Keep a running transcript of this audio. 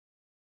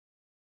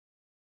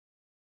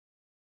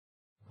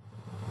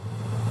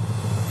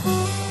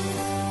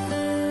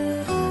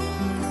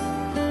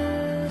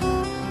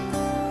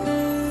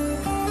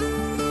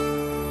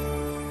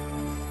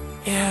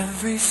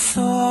Every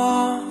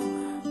song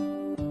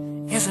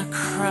is a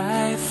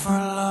cry for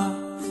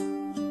love.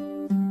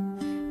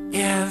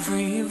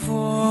 Every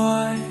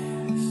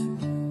voice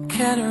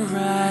can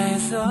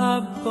rise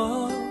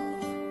above.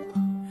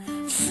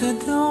 So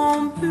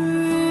don't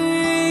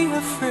be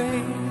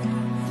afraid,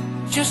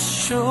 just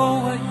show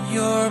what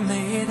you're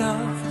made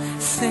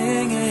of.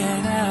 Sing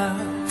it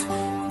out.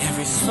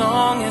 Every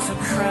song is a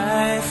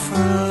cry for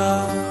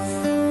love.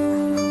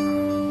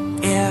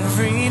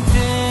 Every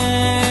day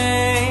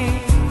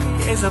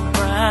is a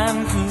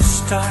brand new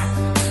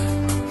start.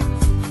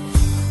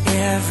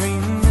 Every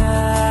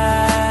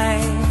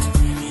night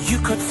you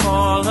could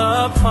fall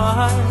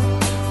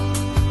apart.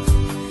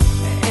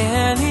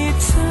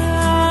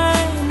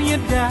 Anytime you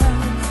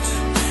doubt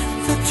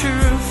the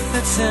truth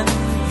that's in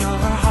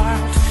your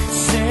heart,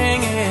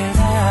 sing it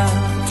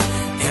out.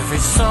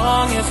 Every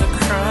song is a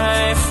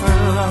cry for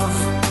love.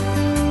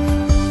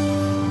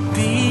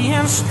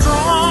 Being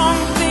strong,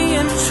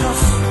 being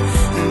tough,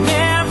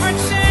 never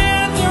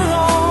tender,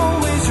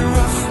 always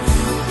rough.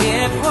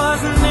 It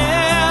was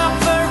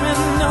never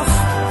enough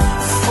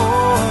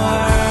for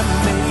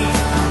me.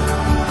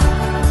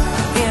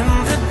 In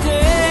the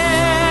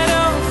dead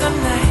of the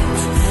night,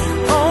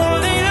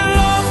 only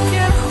love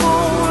can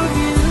hold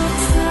you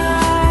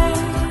tight.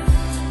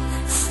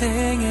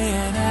 Sing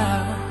it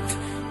out.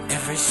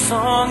 Every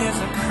song is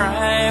a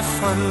cry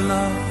for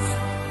love.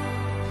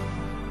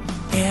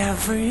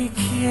 Every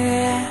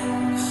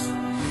kiss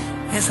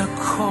is a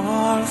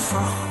call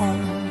for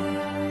home.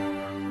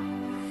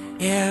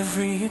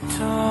 Every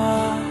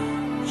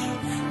touch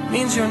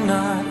means you're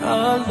not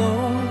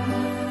alone.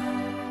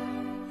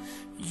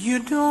 You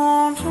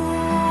don't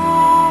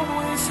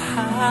always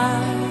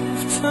have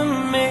to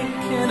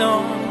make it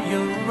on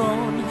your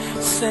own.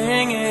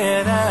 Sing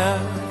it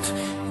out.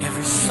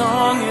 Every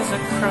song is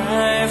a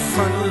cry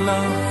for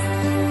love.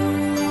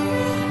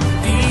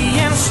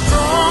 Being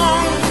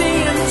strong,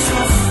 being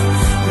tough,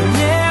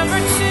 never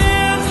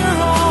tender,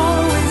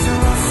 always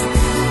rough.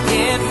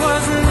 It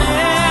was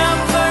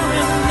never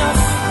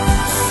enough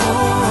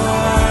for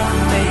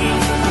me.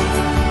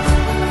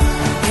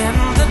 In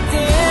the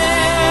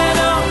dead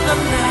of the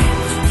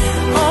night,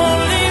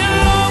 only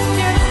love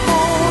can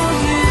hold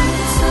you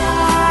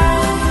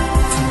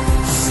tight.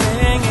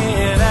 Sing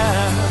it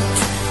out.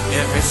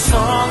 Every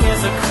song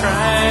is a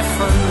cry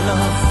for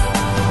love.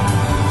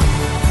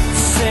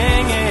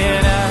 Sing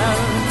it out.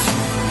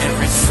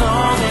 Every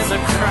song is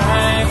a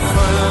cry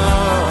for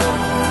love.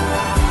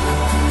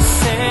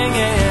 Sing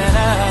it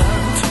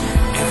out.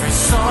 Every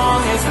song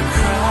is a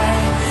cry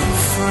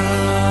for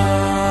love.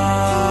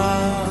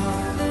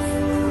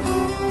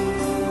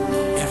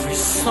 Every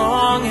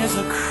song is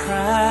a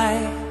cry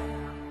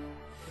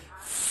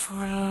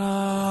for love.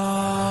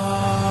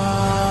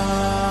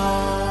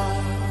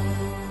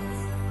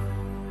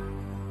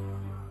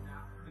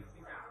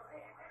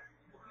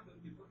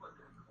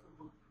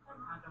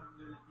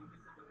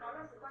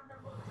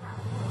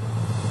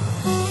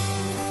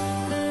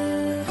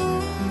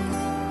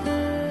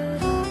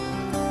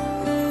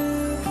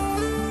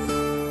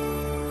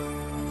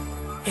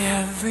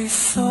 Every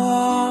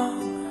song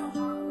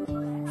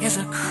is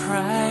a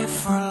cry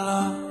for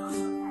love.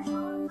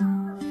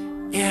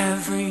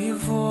 Every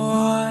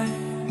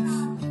voice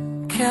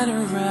can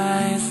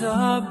rise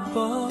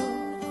above.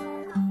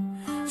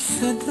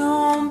 So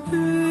don't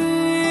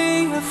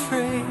be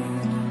afraid,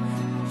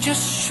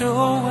 just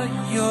show what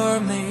you're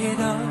made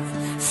of.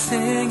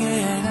 Sing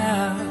it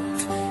out.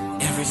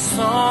 Every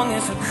song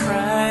is a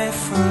cry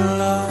for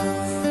love.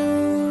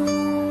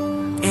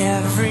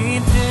 Every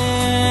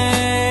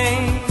day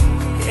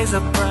is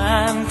a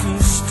brand new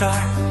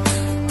start.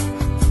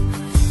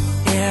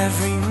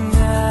 Every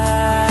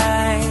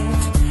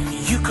night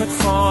you could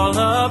fall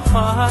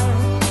apart.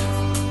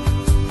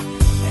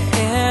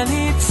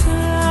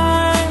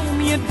 Anytime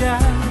you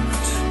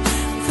doubt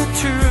the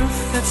truth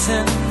that's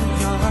in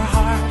your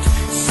heart,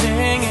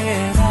 sing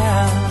it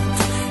out.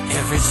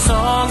 Every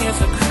song is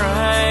a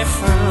cry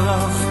for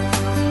love.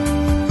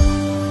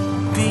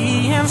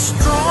 Being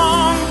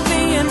strong,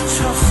 being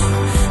tough,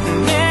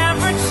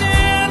 never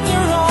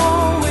tender,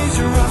 always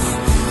rough.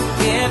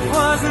 It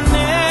was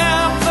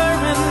never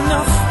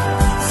enough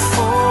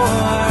for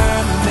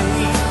me.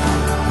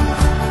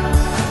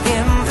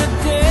 In the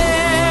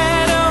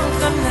dead of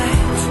the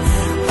night,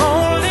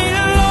 only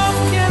love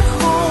can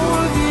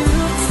hold you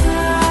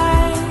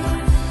tight.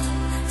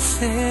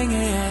 Sing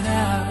it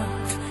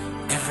out.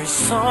 Every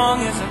song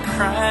is a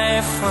cry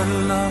for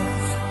love.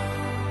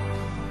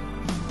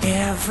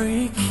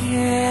 Every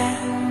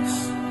kiss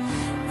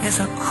is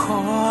a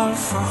call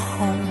for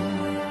home.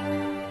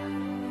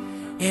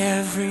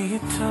 Every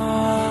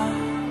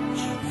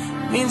touch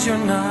means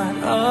you're not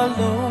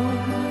alone.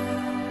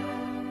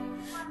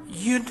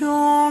 You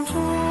don't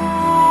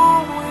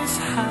always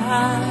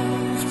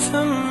have to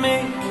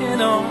make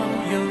it on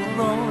your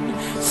own.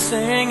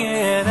 Sing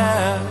it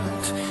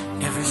out.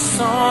 Every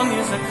song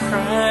is a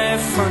cry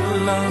for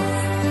love.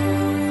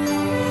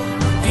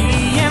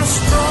 Being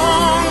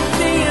strong,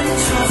 being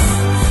tough,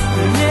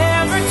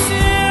 never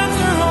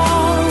tender,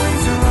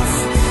 always rough.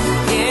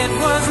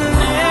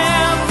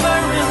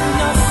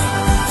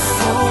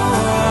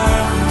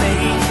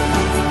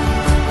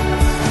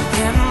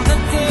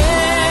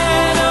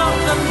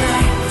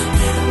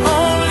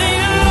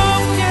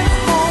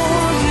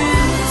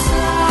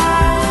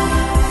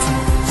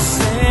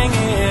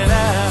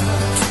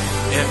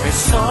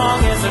 Every song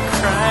is a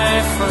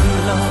cry for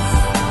love.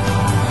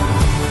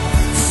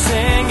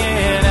 Sing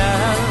it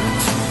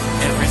out.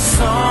 Every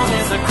song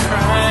is a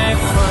cry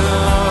for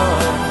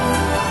love.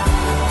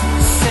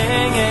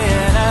 Sing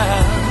it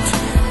out.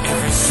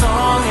 Every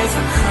song is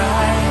a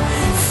cry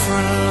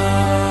for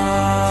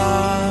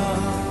love.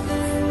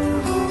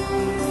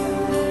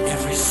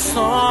 Every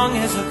song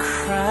is a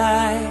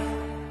cry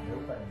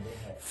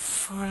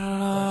for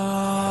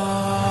love.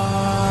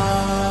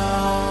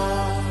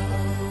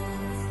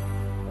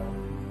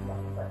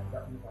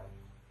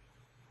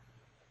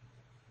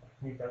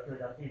 Nhưng cháu chưa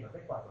dám tin vào kết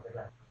quả của việc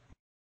làm.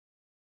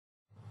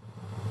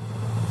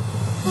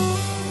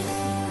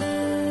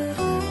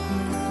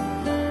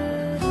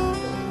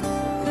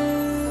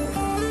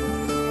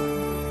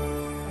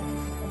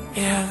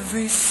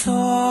 Every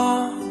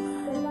song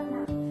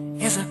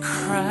is a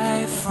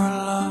cry for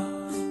love.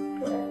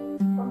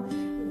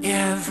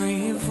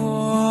 Every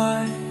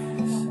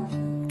voice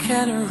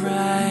can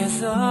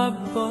rise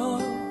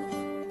above.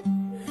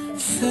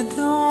 So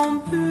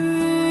don't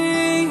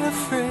be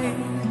afraid.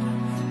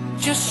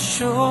 Just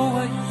show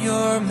what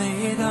you're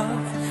made of.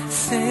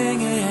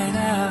 Sing it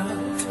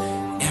out.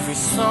 Every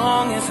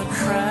song is a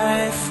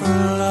cry for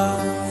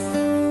love.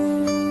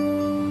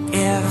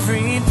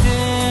 Every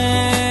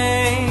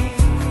day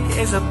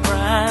is a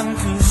brand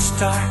new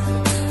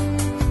start.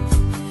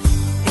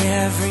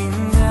 Every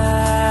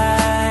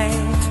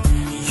night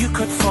you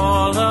could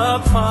fall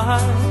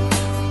apart.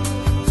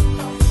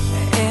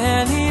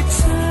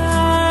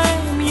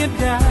 Anytime you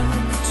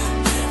doubt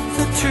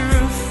the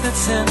truth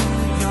that's in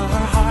your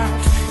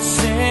heart,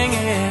 sing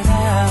it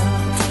out.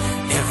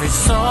 Every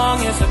song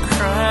is a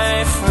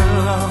cry for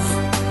love.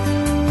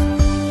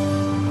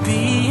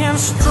 Being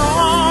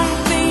strong,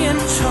 being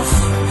tough,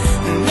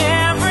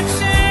 never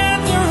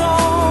tender,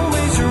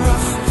 always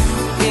rough.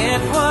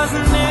 It was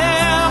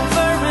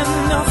never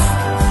enough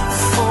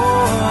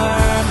for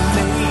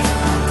me.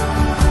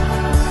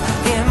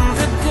 In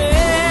the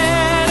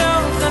dead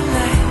of the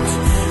night,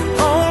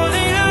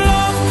 only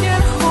love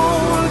can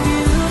hold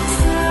you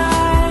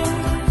tight.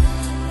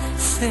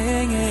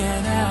 Sing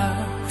it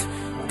out.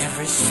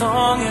 Every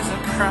song is a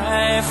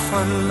cry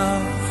for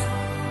love.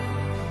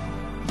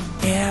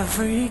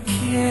 Every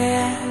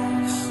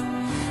kiss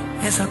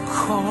is a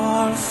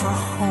call for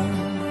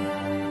home.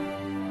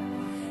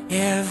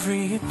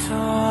 Every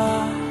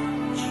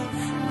touch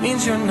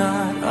means you're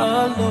not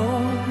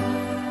alone.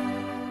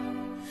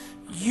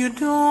 You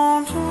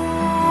don't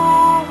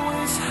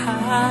always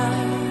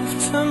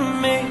have to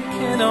make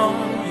it on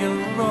your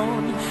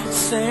own.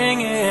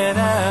 Sing it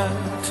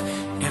out.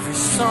 Every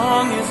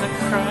song is a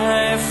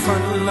cry for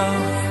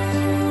love.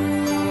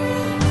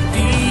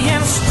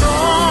 Being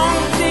strong,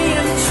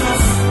 being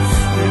tough,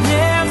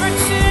 never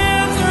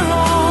tender,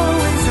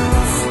 always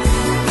rough.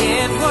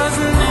 It was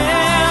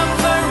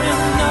never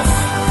enough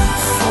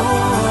for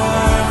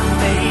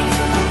me.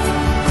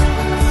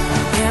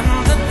 In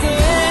the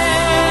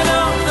dead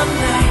of the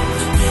night,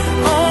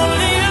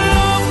 only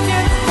love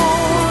can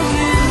hold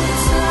you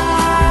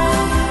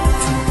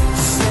tight.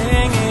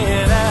 Sing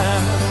it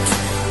out.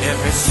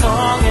 Every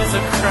song is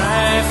a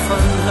cry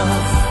for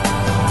love.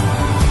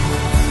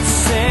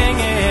 Sing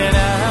it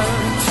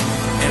out.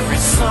 Every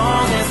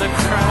song is a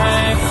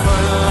cry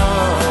for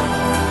love.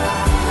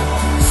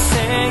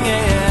 Sing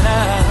it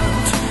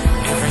out.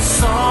 Every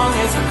song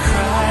is a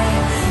cry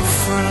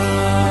for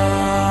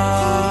love.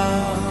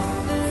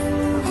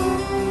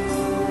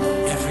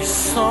 Every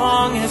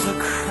song is a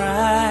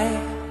cry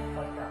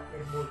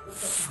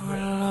for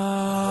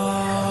love.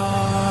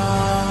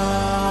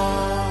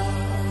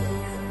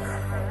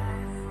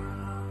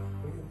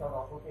 Sau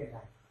đó số tiền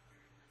này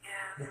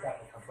được đặt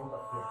vào thành công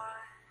vận chuyển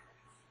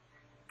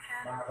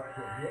và vận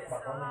chuyển nước bà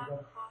con nông dân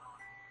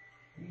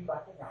đi bán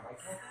cho nhà máy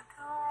khác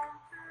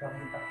trong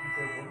những taxi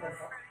thuê vốn ngân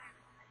sách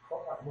có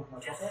khoản mục mà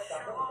cho phép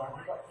giám đốc của đoàn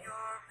như vậy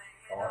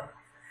có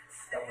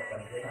trong một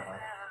lần thuê nhà máy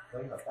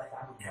gây hợp tác xã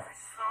vùng nhỏ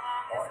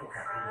có thiệt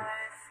hại quy định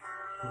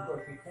chúng tôi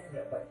chịu trách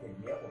nhiệm vận chuyển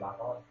mía của bà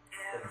con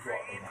từng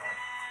ruộng về nhà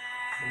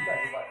đúng là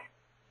như vậy.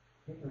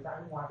 Nhưng từ xã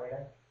Hưng Hoa về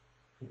đây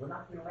chỉ có 5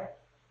 km,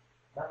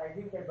 đằng này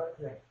riêng tiền vận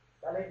chuyển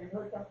đã lên đến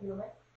hơn 100 km.